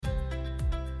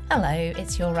Hello,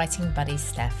 it's your writing buddy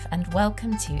Steph, and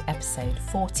welcome to episode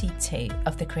 42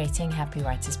 of the Creating Happy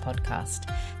Writers podcast.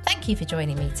 Thank you for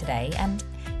joining me today, and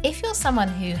if you're someone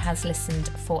who has listened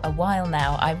for a while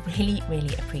now, I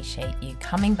really appreciate you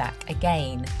coming back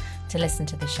again to listen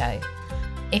to the show.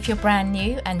 If you're brand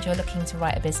new and you're looking to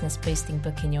write a business boosting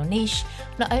book in your niche,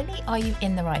 not only are you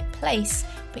in the right place,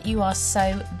 but you are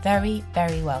so very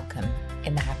welcome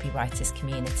in the Happy Writers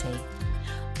community.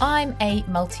 I'm a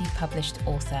multi-published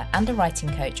author and a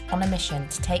writing coach on a mission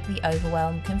to take the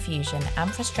overwhelm, confusion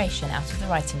and frustration out of the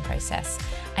writing process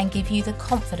and give you the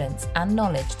confidence and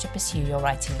knowledge to pursue your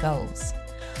writing goals.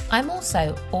 I'm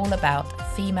also all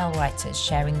about female writers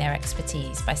sharing their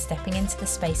expertise by stepping into the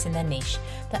space in their niche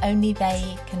that only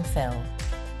they can fill.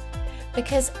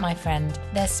 Because, my friend,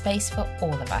 there's space for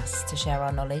all of us to share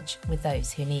our knowledge with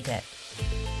those who need it.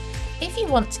 If you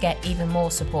want to get even more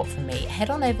support from me,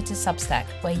 head on over to Substack,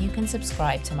 where you can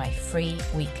subscribe to my free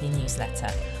weekly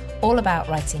newsletter, all about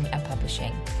writing and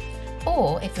publishing.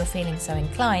 Or if you're feeling so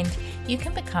inclined, you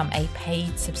can become a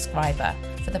paid subscriber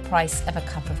for the price of a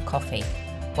cup of coffee.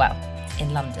 Well,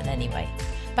 in London anyway.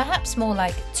 Perhaps more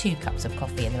like 2 cups of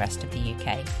coffee in the rest of the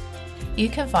UK. You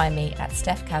can find me at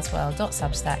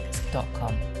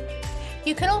stephcaswell.substack.com.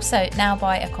 You can also now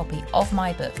buy a copy of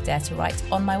my book, Dare to Write,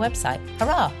 on my website.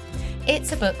 Hurrah!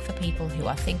 It's a book for people who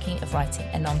are thinking of writing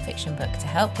a non-fiction book to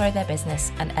help grow their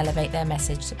business and elevate their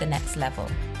message to the next level.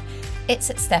 It's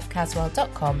at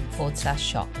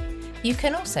stephcaswell.com/shop. You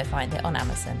can also find it on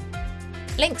Amazon.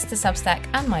 Links to Substack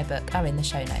and my book are in the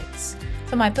show notes.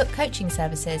 For my book coaching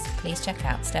services, please check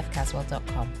out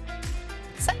stephcaswell.com.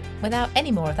 So, without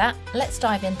any more of that, let's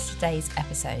dive into today's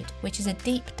episode, which is a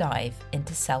deep dive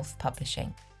into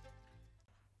self-publishing.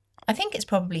 I think it's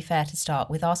probably fair to start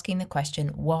with asking the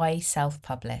question, why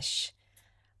self-publish?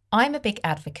 I'm a big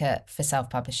advocate for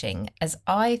self-publishing, as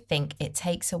I think it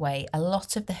takes away a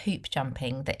lot of the hoop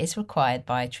jumping that is required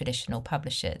by traditional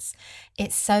publishers.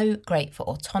 It's so great for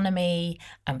autonomy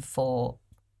and for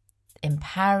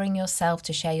empowering yourself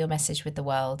to share your message with the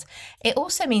world. It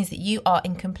also means that you are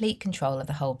in complete control of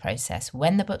the whole process,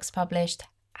 when the book's published,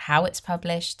 how it's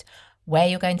published, where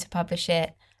you're going to publish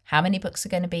it, how many books are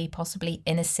going to be possibly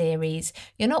in a series.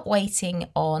 You're not waiting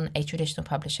on a traditional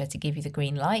publisher to give you the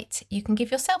green light. You can give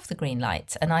yourself the green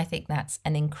light. And I think that's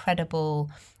an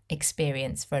incredible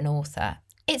experience for an author.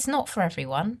 It's not for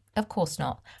everyone, of course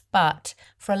not. But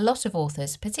for a lot of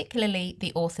authors, particularly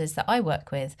the authors that I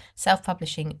work with,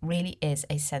 self-publishing really is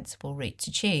a sensible route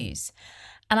to choose.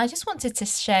 And I just wanted to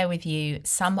share with you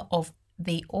some of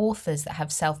the authors that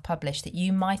have self-published that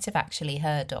you might have actually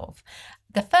heard of.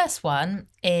 The first one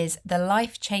is The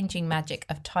Life-Changing Magic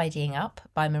of Tidying Up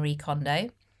by Marie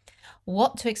Kondo,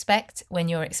 What to Expect When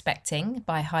You're Expecting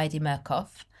by Heidi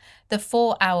Murkoff, The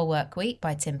 4-Hour Workweek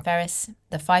by Tim Ferriss,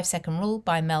 The 5-Second Rule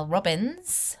by Mel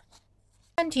Robbins,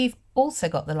 and you've also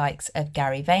got the likes of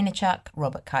Gary Vaynerchuk,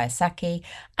 Robert Kiyosaki,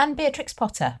 and Beatrix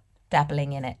Potter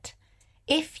dabbling in it.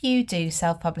 If you do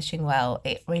self-publishing well,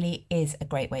 it really is a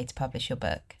great way to publish your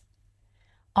book.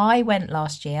 I went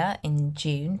last year in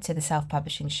June to the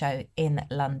self-publishing show in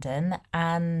London,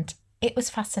 and it was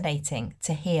fascinating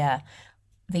to hear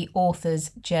the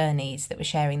authors' journeys that were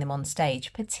sharing them on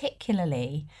stage,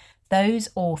 particularly those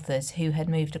authors who had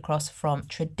moved across from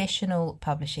traditional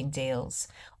publishing deals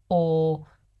or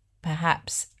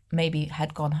perhaps maybe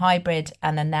had gone hybrid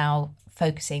and are now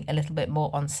focusing a little bit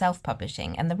more on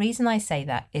self-publishing. And the reason I say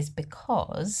that is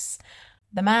because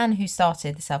the man who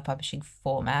started the self-publishing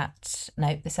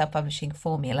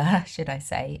formula, should I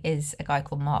say, is a guy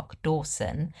called Mark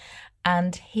Dawson.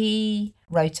 And he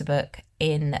wrote a book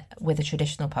with a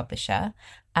traditional publisher.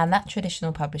 And that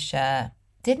traditional publisher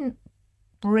didn't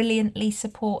brilliantly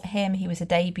support him. He was a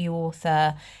debut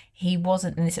author. He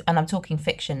wasn't, and I'm talking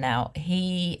fiction now,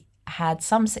 he had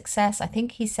some success. I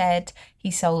think he said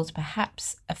he sold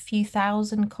perhaps a few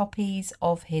thousand copies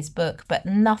of his book, but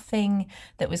nothing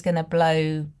that was going to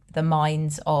blow the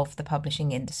minds of the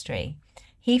publishing industry.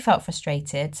 He felt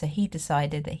frustrated, so he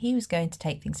decided that he was going to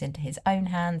take things into his own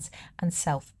hands and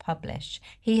self-publish.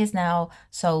 He has now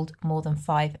sold more than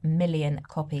 5 million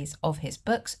copies of his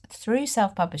books through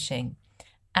self-publishing.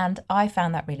 And I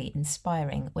found that really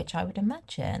inspiring, which I would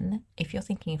imagine, if you're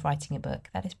thinking of writing a book,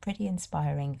 that is pretty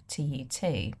inspiring to you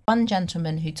too. One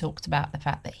gentleman who talked about the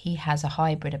fact that he has a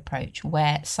hybrid approach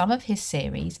where some of his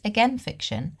series, again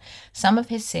fiction, some of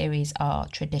his series are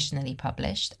traditionally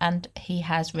published, and he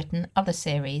has written other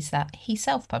series that he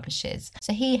self-publishes.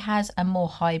 So he has a more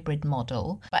hybrid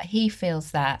model, but he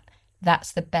feels that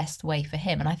that's the best way for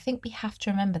him. And I think we have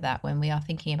to remember that when we are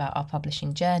thinking about our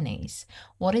publishing journeys.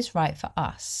 What is right for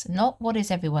us, not what is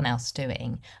everyone else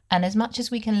doing. And as much as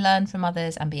we can learn from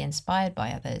others and be inspired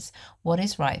by others, what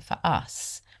is right for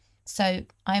us? So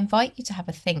I invite you to have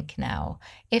a think now.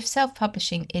 If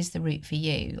self-publishing is the route for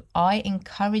you, I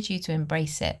encourage you to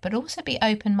embrace it, but also be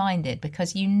open-minded,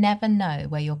 because you never know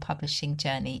where your publishing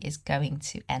journey is going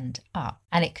to end up.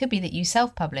 And it could be that you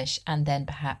self-publish and then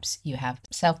perhaps you have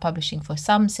self-publishing for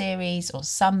some series or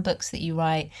some books that you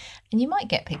write, and you might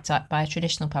get picked up by a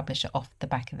traditional publisher off the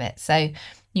back of it. So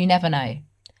you never know.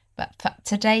 But for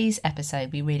today's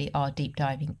episode, we really are deep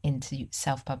diving into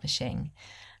self-publishing.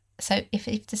 So if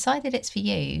you've decided it's for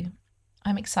you,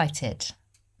 I'm excited.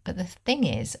 But the thing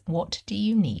is, what do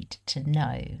you need to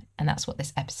know? And that's what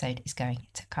this episode is going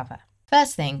to cover.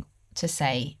 First thing to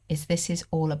say is this is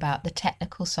all about the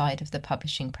technical side of the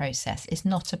publishing process. It's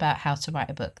not about how to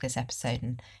write a book, this episode,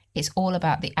 and it's all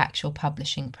about the actual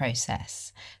publishing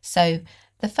process. So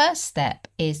the first step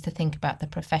is to think about the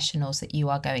professionals that you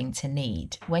are going to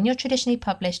need. When you're traditionally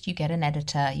published, you get an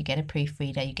editor, you get a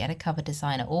proofreader, you get a cover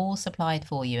designer, all supplied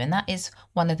for you. And that is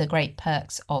one of the great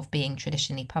perks of being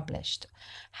traditionally published.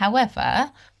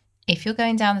 However, if you're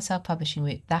going down the self-publishing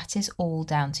route, that is all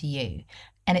down to you.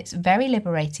 And it's very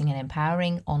liberating and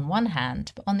empowering on one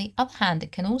hand, but on the other hand,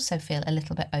 it can also feel a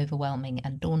little bit overwhelming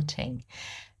and daunting.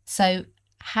 So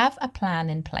have a plan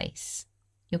in place.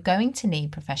 You're going to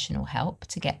need professional help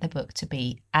to get the book to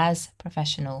be as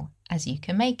professional as you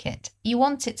can make it. You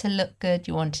want it to look good,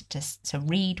 you want it to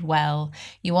read well,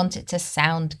 you want it to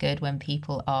sound good when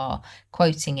people are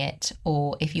quoting it,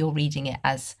 or if you're reading it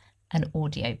as an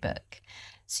audiobook.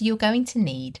 So you're going to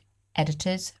need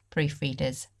editors,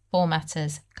 proofreaders,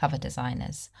 formatters, cover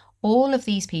designers. All of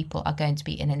these people are going to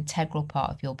be an integral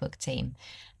part of your book team,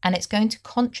 and it's going to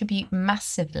contribute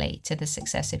massively to the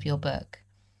success of your book.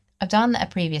 I've done a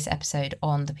previous episode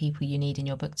on the people you need in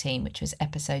your book team, which was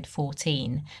episode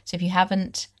 14. So if you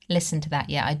haven't listened to that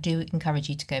yet, I do encourage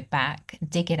you to go back,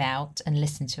 dig it out and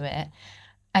listen to it.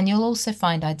 And you'll also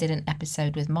find I did an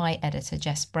episode with my editor,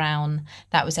 Jess Brown.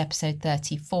 That was episode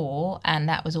 34, and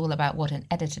that was all about what an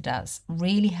editor does.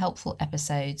 Really helpful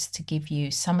episodes to give you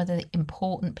some of the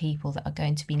important people that are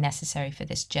going to be necessary for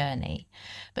this journey.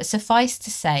 But suffice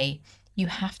to say, you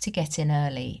have to get in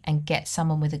early and get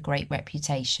someone with a great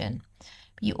reputation.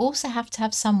 But you also have to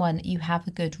have someone you have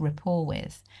a good rapport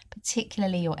with,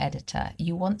 particularly your editor.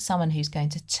 You want someone who's going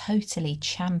to totally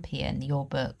champion your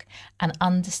book and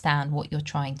understand what you're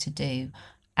trying to do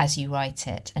as you write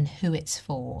it and who it's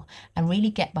for, and really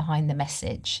get behind the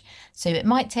message. So it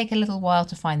might take a little while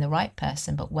to find the right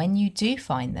person, but when you do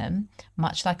find them,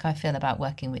 much like I feel about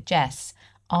working with Jess,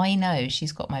 I know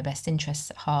she's got my best interests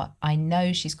at heart. I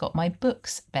know she's got my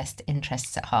book's best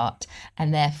interests at heart.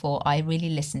 And therefore, I really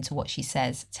listen to what she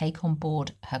says, take on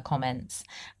board her comments,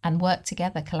 and work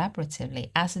together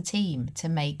collaboratively as a team to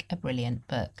make a brilliant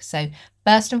book. So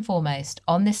first and foremost,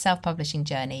 on this self-publishing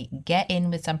journey, get in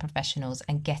with some professionals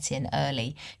and get in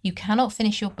early. You cannot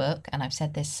finish your book, and I've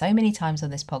said this so many times on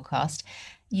this podcast,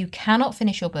 you cannot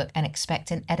finish your book and expect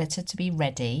an editor to be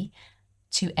ready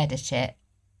to edit it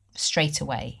straight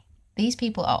away. These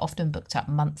people are often booked up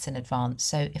months in advance.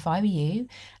 So if I were you,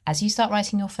 as you start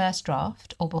writing your first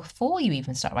draft, or before you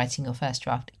even start writing your first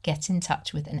draft, get in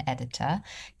touch with an editor,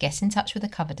 get in touch with a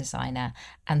cover designer,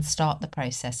 and start the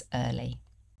process early.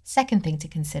 Second thing to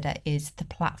consider is the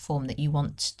platform that you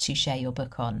want to share your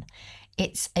book on.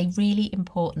 It's a really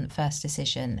important first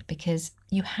decision because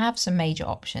you have some major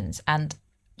options, and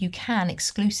you can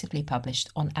exclusively publish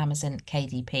on Amazon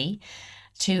KDP.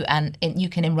 And you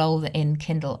can enroll in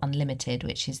Kindle Unlimited,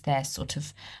 which is their sort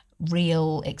of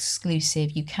real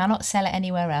exclusive. You cannot sell it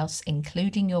anywhere else,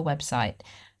 including your website.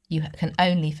 You can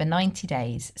only for 90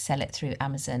 days sell it through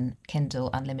Amazon Kindle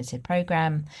Unlimited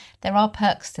program. There are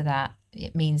perks to that.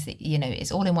 It means that,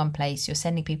 it's all in one place. You're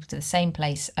sending people to the same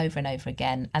place over and over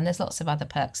again. And there's lots of other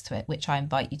perks to it, which I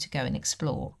invite you to go and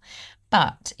explore.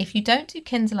 But if you don't do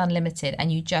Kindle Unlimited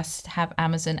and you just have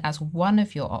Amazon as one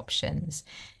of your options,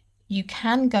 you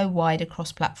can go wide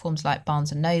across platforms like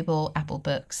Barnes & Noble, Apple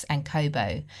Books and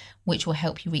Kobo, which will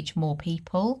help you reach more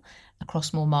people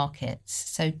across more markets.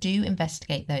 So do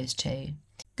investigate those too.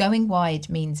 Going wide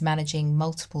means managing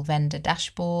multiple vendor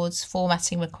dashboards,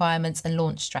 formatting requirements and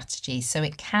launch strategies. So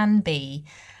it can be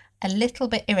a little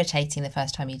bit irritating the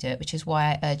first time you do it, which is why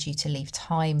I urge you to leave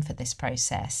time for this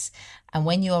process. And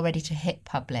when you're ready to hit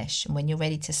publish and when you're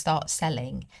ready to start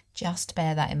selling, just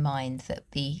bear that in mind, that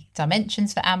the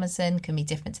dimensions for Amazon can be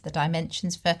different to the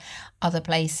dimensions for other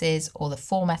places, or the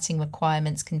formatting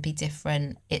requirements can be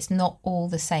different. It's not all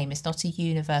the same. It's not a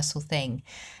universal thing.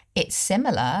 It's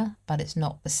similar, but it's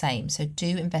not the same. So do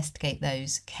investigate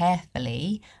those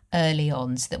carefully early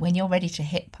on so that when you're ready to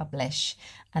hit publish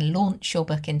and launch your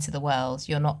book into the world,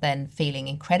 you're not then feeling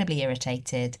incredibly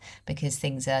irritated because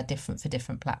things are different for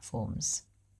different platforms.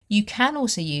 You can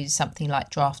also use something like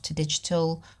Draft to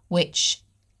Digital, which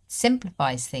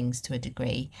simplifies things to a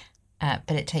degree,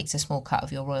 but it takes a small cut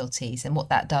of your royalties. And what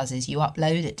that does is you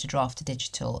upload it to Draft to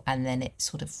Digital and then it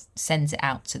sort of sends it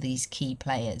out to these key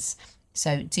players.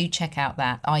 So do check out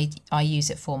that. I use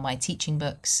it for my teaching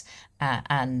books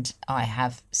and I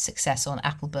have success on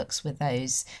Apple Books with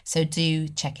those. So do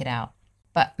check it out.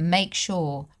 But make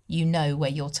sure you know where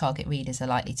your target readers are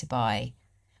likely to buy,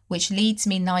 which leads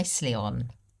me nicely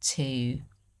on to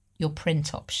your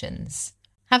print options.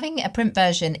 Having a print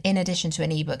version in addition to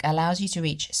an ebook allows you to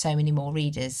reach so many more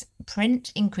readers.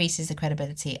 Print increases the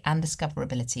credibility and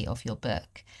discoverability of your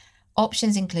book.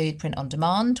 Options include print on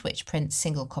demand, which prints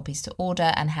single copies to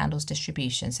order and handles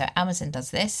distribution. So Amazon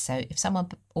does this. So if someone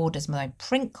orders my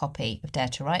print copy of Dare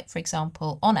to Write, for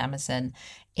example, on Amazon,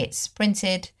 it's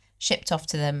printed, shipped off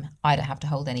to them. I don't have to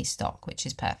hold any stock, which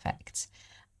is perfect.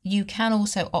 You can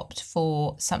also opt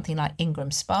for something like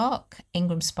Ingram Spark.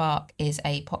 Ingram Spark is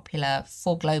a popular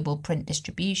for global print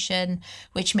distribution,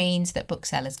 which means that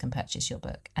booksellers can purchase your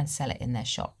book and sell it in their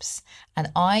shops. And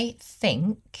I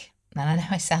think, and I know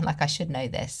I sound like I should know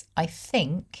this, I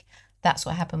think that's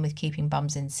what happened with Keeping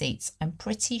Bums in Seats. I'm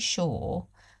pretty sure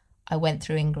I went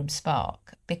through Ingram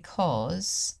Spark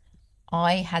because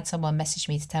I had someone message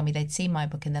me to tell me they'd seen my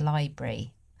book in the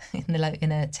library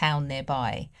in a town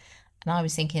nearby. And I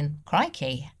was thinking,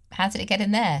 crikey, how did it get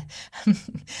in there?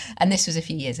 And this was a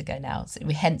few years ago now, so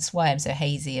hence why I'm so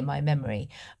hazy in my memory.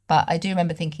 But I do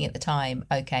remember thinking at the time,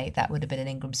 okay, that would have been an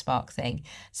Ingram Spark thing.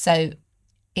 So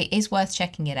it is worth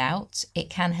checking it out. It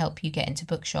can help you get into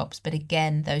bookshops. But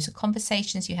again, those are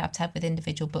conversations you have to have with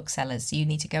individual booksellers. So you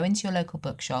need to go into your local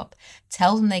bookshop,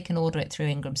 tell them they can order it through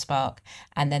Ingram Spark,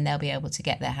 and then they'll be able to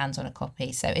get their hands on a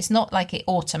copy. So it's not like it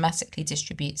automatically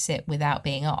distributes it without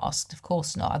being asked. Of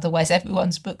course not. Otherwise,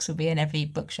 everyone's books will be in every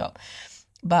bookshop.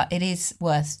 But it is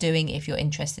worth doing if you're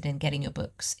interested in getting your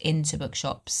books into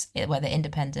bookshops, whether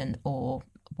independent or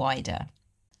wider.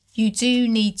 You do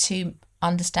need to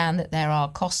understand that there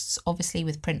are costs, obviously,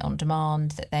 with print on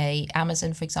demand, that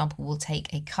Amazon, for example, will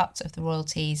take a cut of the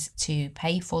royalties to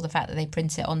pay for the fact that they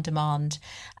print it on demand.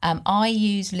 I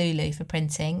use Lulu for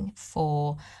printing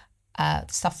for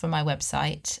stuff from my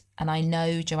website. And I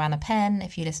know Joanna Penn,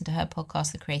 if you listen to her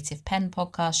podcast, the Creative Pen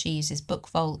podcast, she uses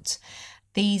BookVault.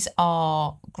 These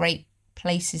are great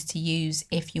places to use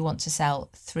if you want to sell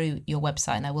through your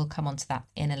website. And I will come on to that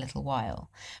in a little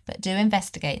while. But do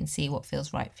investigate and see what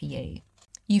feels right for you.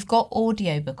 You've got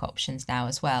audiobook options now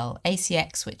as well.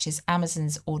 ACX, which is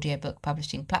Amazon's audiobook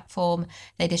publishing platform.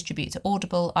 They distribute to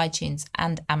Audible, iTunes,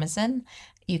 and Amazon.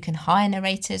 You can hire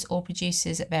narrators or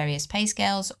producers at various pay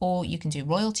scales, or you can do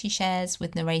royalty shares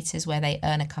with narrators where they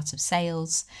earn a cut of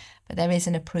sales. But there is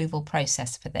an approval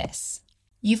process for this.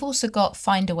 You've also got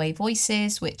Findaway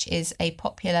Voices, which is a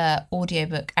popular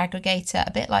audiobook aggregator,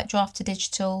 a bit like Draft to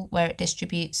Digital, where it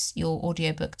distributes your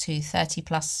audiobook to 30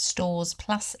 plus stores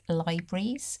plus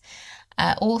libraries.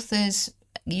 Authors,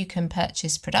 you can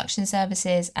purchase production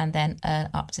services and then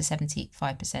earn up to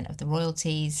 75% of the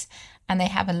royalties. And they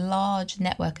have a large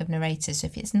network of narrators. So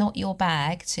if it's not your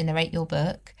bag to narrate your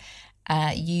book,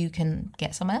 you can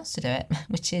get someone else to do it,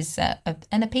 which is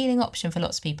an appealing option for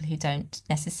lots of people who don't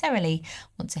necessarily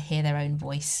want to hear their own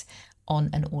voice on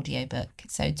an audiobook.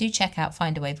 So do check out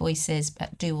Findaway Voices,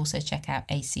 but do also check out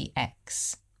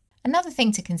ACX. Another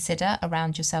thing to consider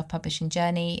around your self-publishing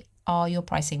journey are your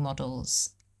pricing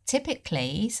models.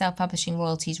 Typically, self-publishing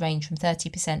royalties range from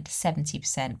 30% to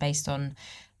 70% based on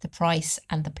the price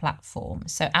and the platform.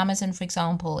 So Amazon, for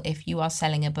example, if you are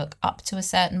selling a book up to a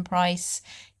certain price,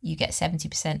 you get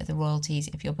 70% of the royalties.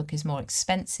 If your book is more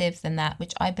expensive than that,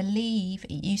 which I believe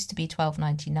it used to be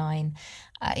 $12.99,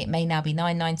 it may now be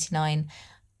 $9.99.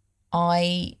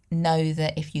 I know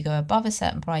that if you go above a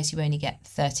certain price, you only get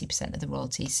 30% of the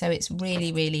royalties. So it's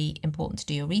really, really important to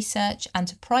do your research and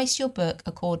to price your book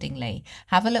accordingly.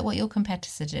 Have a look what your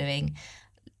competitors are doing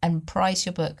and price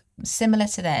your book similar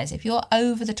to theirs. If you're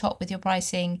over the top with your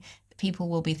pricing, people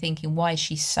will be thinking, why is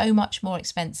she so much more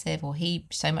expensive or he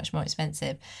so much more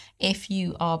expensive? If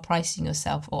you are pricing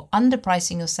yourself or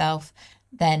underpricing yourself,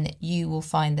 then you will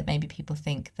find that maybe people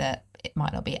think that it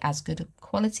might not be as good a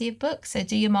quality of book. So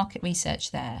do your market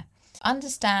research there.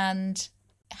 Understand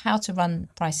how to run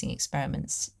pricing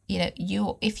experiments.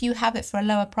 if you have it for a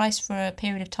lower price for a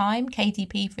period of time,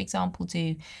 KDP, for example,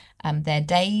 do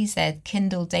their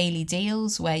Kindle daily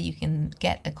deals where you can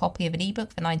get a copy of an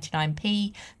ebook for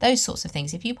 99p, those sorts of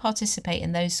things. If you participate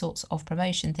in those sorts of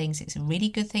promotion things, it's a really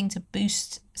good thing to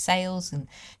boost sales and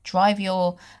drive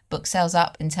your book sales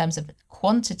up in terms of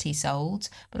quantity sold.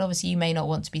 But obviously you may not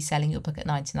want to be selling your book at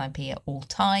 99p at all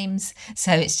times.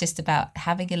 So it's just about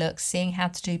having a look, seeing how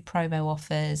to do promo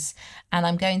offers. And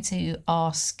I'm going to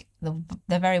ask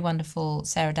the very wonderful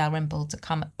Sarah Dalrymple to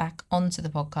come back onto the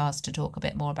podcast to talk a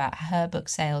bit more about her book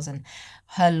sales and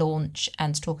her launch,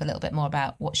 and to talk a little bit more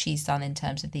about what she's done in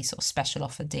terms of these sort of special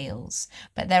offer deals.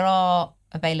 But there are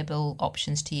available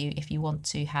options to you if you want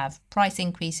to have price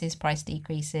increases, price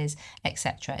decreases,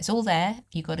 etc. It's all there.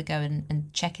 You've got to go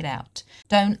and check it out.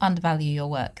 Don't undervalue your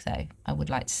work though. I would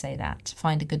like to say that.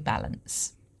 Find a good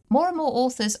balance. More and more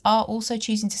authors are also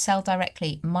choosing to sell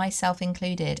directly, myself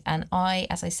included. And I,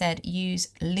 as I said, use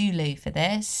Lulu for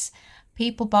this.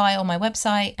 People buy on my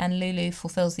website and Lulu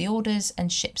fulfills the orders and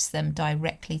ships them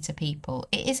directly to people.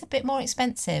 It is a bit more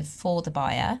expensive for the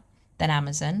buyer than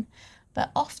Amazon, but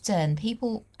often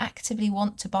people actively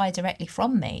want to buy directly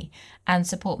from me and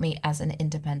support me as an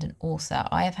independent author.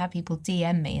 I have had people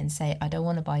DM me and say, I don't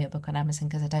want to buy your book on Amazon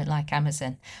because I don't like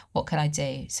Amazon. What can I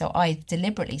do? So I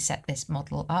deliberately set this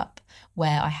model up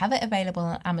where I have it available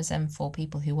on Amazon for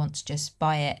people who want to just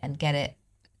buy it and get it,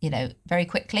 very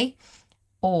quickly.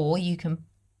 Or you can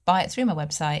buy it through my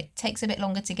website. It takes a bit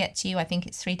longer to get to you. I think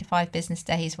it's 3 to 5 business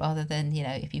days rather than,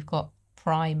 if you've got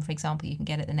Prime, for example, you can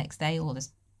get it the next day or the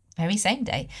very same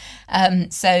day.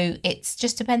 So it's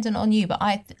just dependent on you. But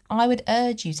I would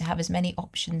urge you to have as many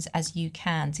options as you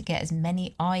can to get as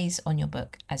many eyes on your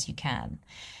book as you can.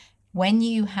 When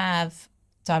you have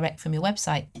direct from your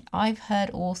website, I've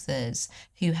heard authors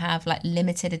who have like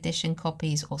limited edition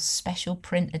copies or special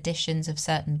print editions of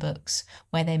certain books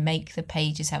where they make the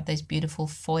pages have those beautiful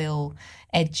foil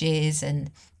edges,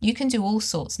 and you can do all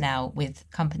sorts now with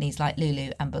companies like Lulu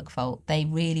and BookVault. They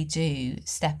really do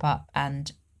step up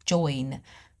and join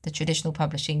the traditional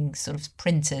publishing sort of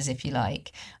printers, if you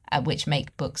like, which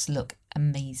make books look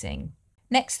amazing.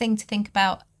 Next thing to think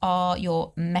about are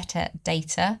your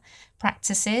metadata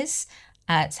practices.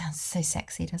 It sounds so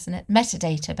sexy, doesn't it?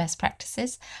 Metadata best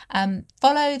practices.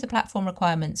 Follow the platform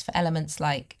requirements for elements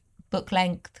like book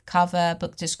length, cover,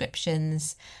 book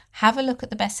descriptions. Have a look at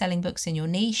the best-selling books in your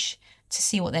niche to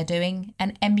see what they're doing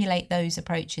and emulate those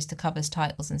approaches to covers,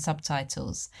 titles, and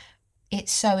subtitles.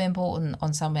 It's so important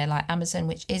on somewhere like Amazon,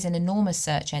 which is an enormous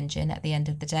search engine at the end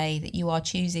of the day, that you are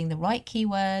choosing the right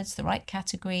keywords, the right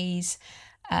categories,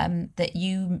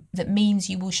 that means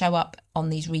you will show up on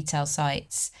these retail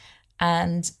sites.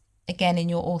 And again, in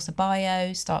your author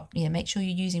bio, make sure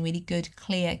you're using really good,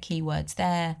 clear keywords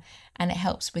there, and it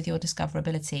helps with your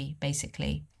discoverability,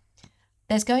 basically.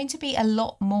 There's going to be a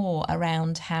lot more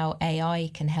around how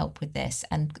AI can help with this,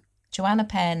 and Joanna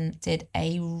Penn did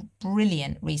a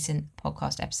brilliant recent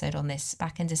podcast episode on this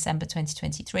back in December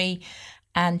 2023,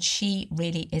 and she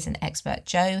really is an expert.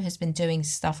 Jo has been doing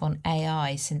stuff on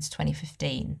AI since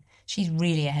 2015. She's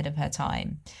really ahead of her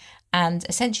time. And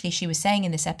essentially she was saying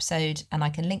in this episode, and I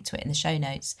can link to it in the show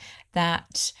notes,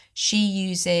 that she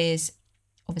uses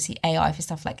obviously AI for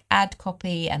stuff like ad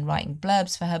copy and writing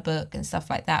blurbs for her book and stuff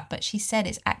like that. But she said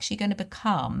it's actually going to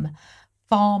become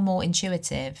far more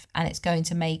intuitive, and it's going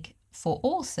to make, for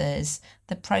authors,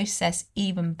 the process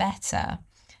even better.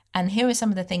 And here are some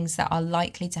of the things that are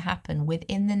likely to happen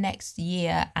within the next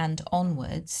year and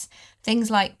onwards.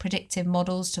 Things like predictive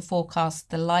models to forecast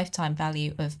the lifetime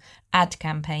value of ad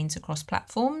campaigns across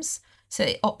platforms. So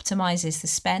it optimizes the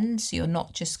spend. So you're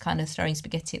not just kind of throwing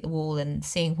spaghetti at the wall and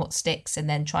seeing what sticks and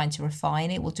then trying to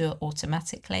refine. It will do it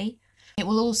automatically. It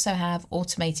will also have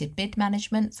automated bid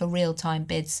management for real-time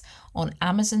bids on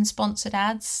Amazon sponsored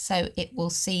ads. So it will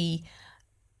see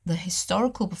the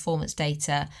historical performance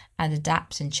data and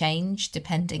adapt and change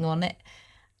depending on it.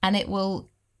 And it will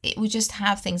just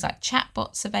have things like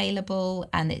chatbots available,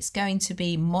 and it's going to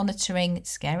be monitoring,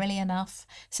 scarily enough,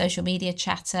 social media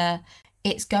chatter.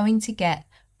 It's going to get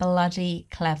bloody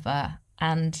clever,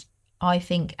 and I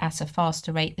think at a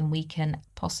faster rate than we can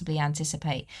possibly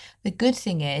anticipate. The good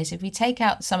thing is, if we take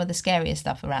out some of the scariest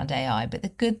stuff around AI, but the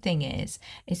good thing is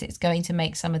it's going to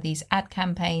make some of these ad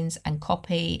campaigns and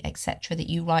copy, etc.,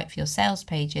 that you write for your sales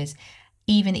pages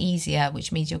even easier,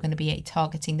 which means you're going to be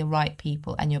targeting the right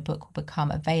people, and your book will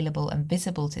become available and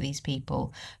visible to these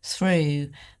people through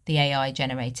the AI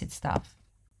generated stuff.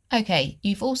 Okay,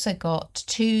 you've also got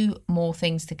 2 more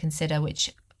things to consider,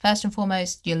 which First and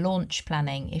foremost, your launch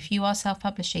planning. If you are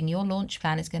self-publishing, your launch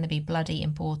plan is going to be bloody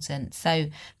important. So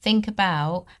think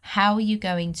about how are you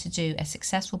going to do a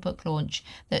successful book launch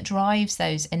that drives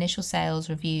those initial sales,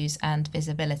 reviews, and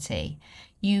visibility.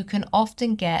 You can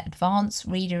often get advanced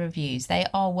reader reviews. They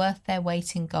are worth their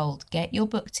weight in gold. Get your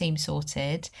book team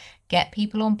sorted. Get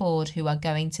people on board who are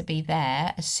going to be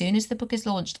there as soon as the book is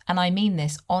launched. And I mean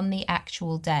this on the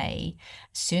actual day.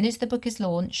 As soon as the book is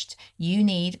launched, you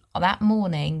need that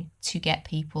morning to get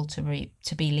people to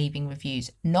be leaving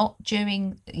reviews, not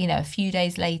during, a few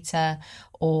days later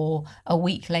or a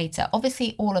week later.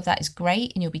 Obviously, all of that is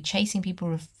great, and you'll be chasing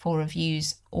people for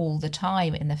reviews all the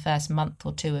time in the first month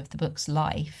or two of the book's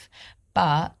life.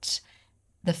 But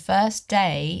the first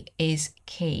day is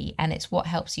key, and it's what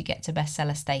helps you get to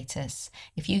bestseller status.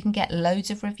 If you can get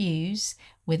loads of reviews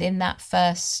within that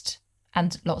first,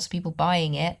 and lots of people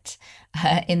buying it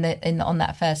on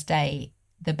that first day,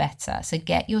 the better. So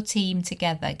get your team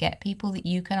together, get people that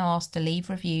you can ask to leave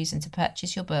reviews and to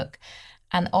purchase your book.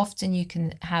 And often you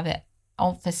can have it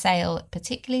on for sale,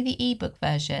 particularly the ebook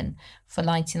version, for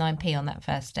 99p on that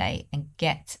first day, and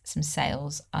get some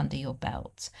sales under your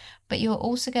belt. But you're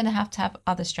also going to have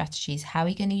other strategies. How are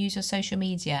you going to use your social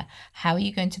media? How are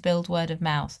you going to build word of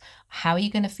mouth? How are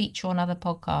you going to feature on other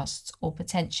podcasts or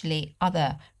potentially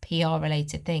other PR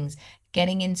related things?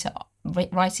 Getting into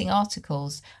writing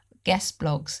articles, guest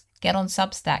blogs, get on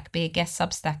Substack, be a guest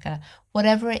Substacker,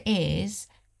 whatever it is,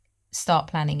 start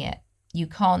planning it. You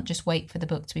can't just wait for the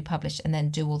book to be published and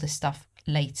then do all this stuff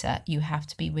later. You have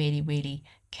to be really, really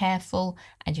careful,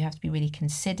 and you have to be really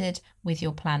considered with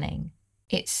your planning.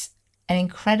 It's an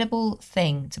incredible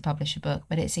thing to publish a book,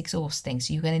 but it's exhausting.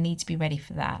 So you're going to need to be ready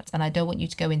for that. And I don't want you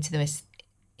to go into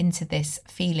this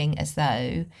feeling as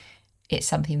though it's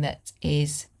something that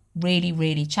is really,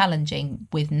 really challenging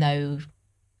with no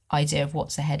idea of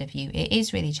what's ahead of you. It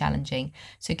is really challenging.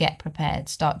 So get prepared.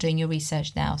 Start doing your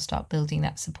research now. Start building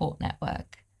that support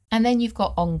network. And then you've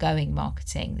got ongoing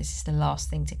marketing. This is the last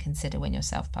thing to consider when you're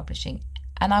self-publishing.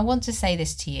 And I want to say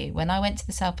this to you. When I went to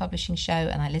the self-publishing show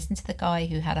and I listened to the guy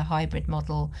who had a hybrid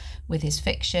model with his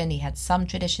fiction, he had some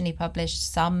traditionally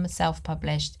published, some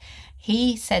self-published.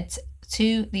 He said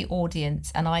to the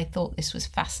audience, and I thought this was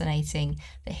fascinating,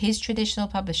 that his traditional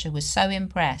publisher was so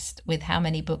impressed with how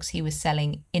many books he was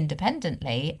selling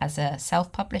independently as a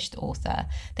self-published author.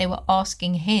 They were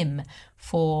asking him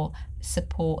for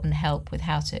support and help with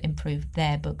how to improve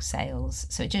their book sales.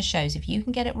 So it just shows if you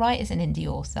can get it right as an indie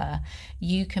author,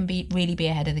 you can really be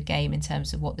ahead of the game in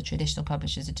terms of what the traditional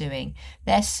publishers are doing.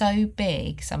 They're so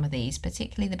big, some of these,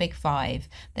 particularly the big five,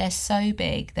 they're so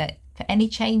big that for any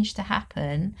change to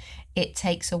happen, it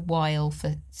takes a while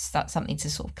for something to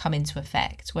sort of come into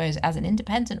effect. Whereas as an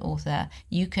independent author,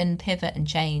 you can pivot and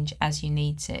change as you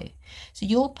need to. So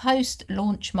your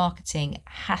post-launch marketing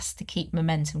has to keep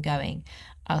momentum going.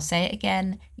 I'll say it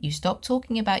again, you stop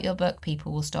talking about your book,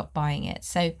 people will stop buying it.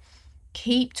 So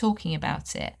keep talking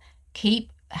about it.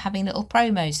 Keep having little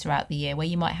promos throughout the year where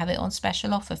you might have it on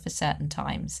special offer for certain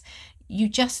times. You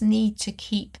just need to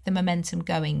keep the momentum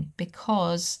going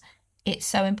because it's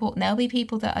so important. There'll be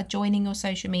people that are joining your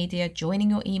social media, joining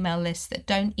your email list that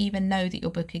don't even know that your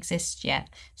book exists yet.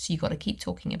 So you've got to keep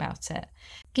talking about it.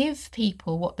 Give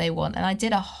people what they want. And I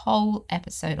did a whole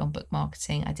episode on book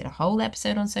marketing. I did a whole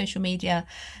episode on social media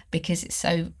because it's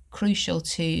so crucial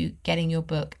to getting your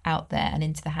book out there and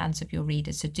into the hands of your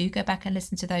readers. So do go back and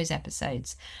listen to those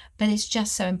episodes. But it's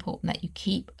just so important that you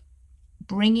keep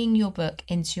bringing your book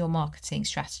into your marketing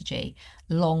strategy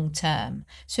long term.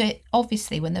 So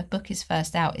obviously when the book is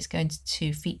first out, it's going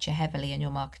to feature heavily in your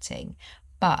marketing.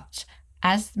 But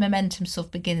as the momentum sort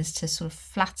of begins to sort of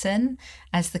flatten,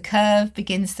 as the curve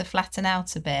begins to flatten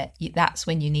out a bit, that's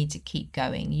when you need to keep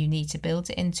going. You need to build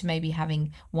it into maybe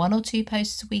having 1 or 2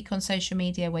 posts a week on social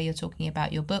media where you're talking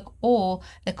about your book or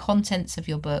the contents of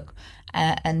your book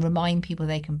and remind people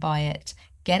they can buy it.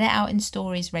 Get it out in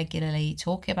stories regularly,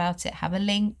 talk about it, have a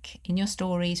link in your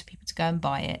stories for people to go and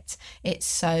buy it. It's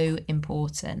so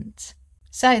important.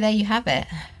 So there you have it.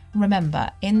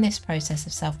 Remember, in this process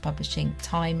of self-publishing,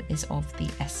 time is of the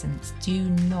essence. Do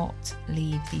not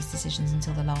leave these decisions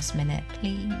until the last minute,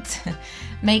 please.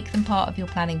 Make them part of your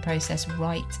planning process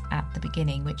right at the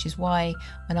beginning, which is why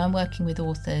when I'm working with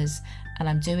authors and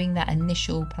I'm doing that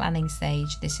initial planning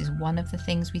stage, this is one of the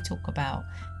things we talk about,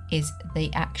 is the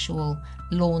actual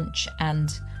launch and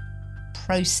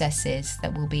processes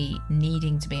that will be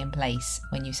needing to be in place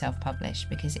when you self-publish,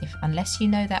 because unless you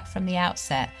know that from the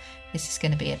outset, this is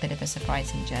going to be a bit of a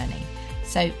surprising journey.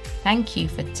 So thank you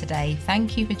for today.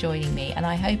 Thank you for joining me. And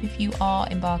I hope if you are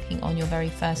embarking on your very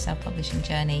first self-publishing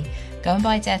journey, go and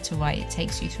buy Dare to Write. It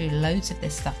takes you through loads of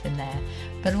this stuff in there.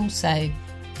 But also,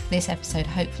 this episode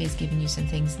hopefully has given you some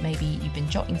things that maybe you've been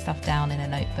jotting stuff down in a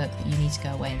notebook that you need to go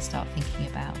away and start thinking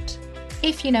about.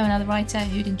 If you know another writer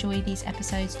who'd enjoy these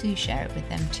episodes, do share it with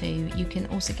them too. You can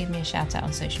also give me a shout out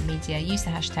on social media. Use the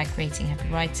hashtag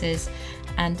 #CreatingHappyWriters.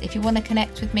 And if you want to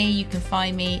connect with me, you can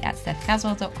find me at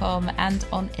stephcaswell.com and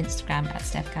on Instagram at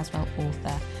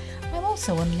stephcaswellauthor. I'm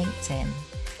also on LinkedIn.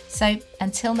 So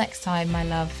until next time, my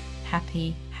love,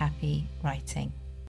 happy writing.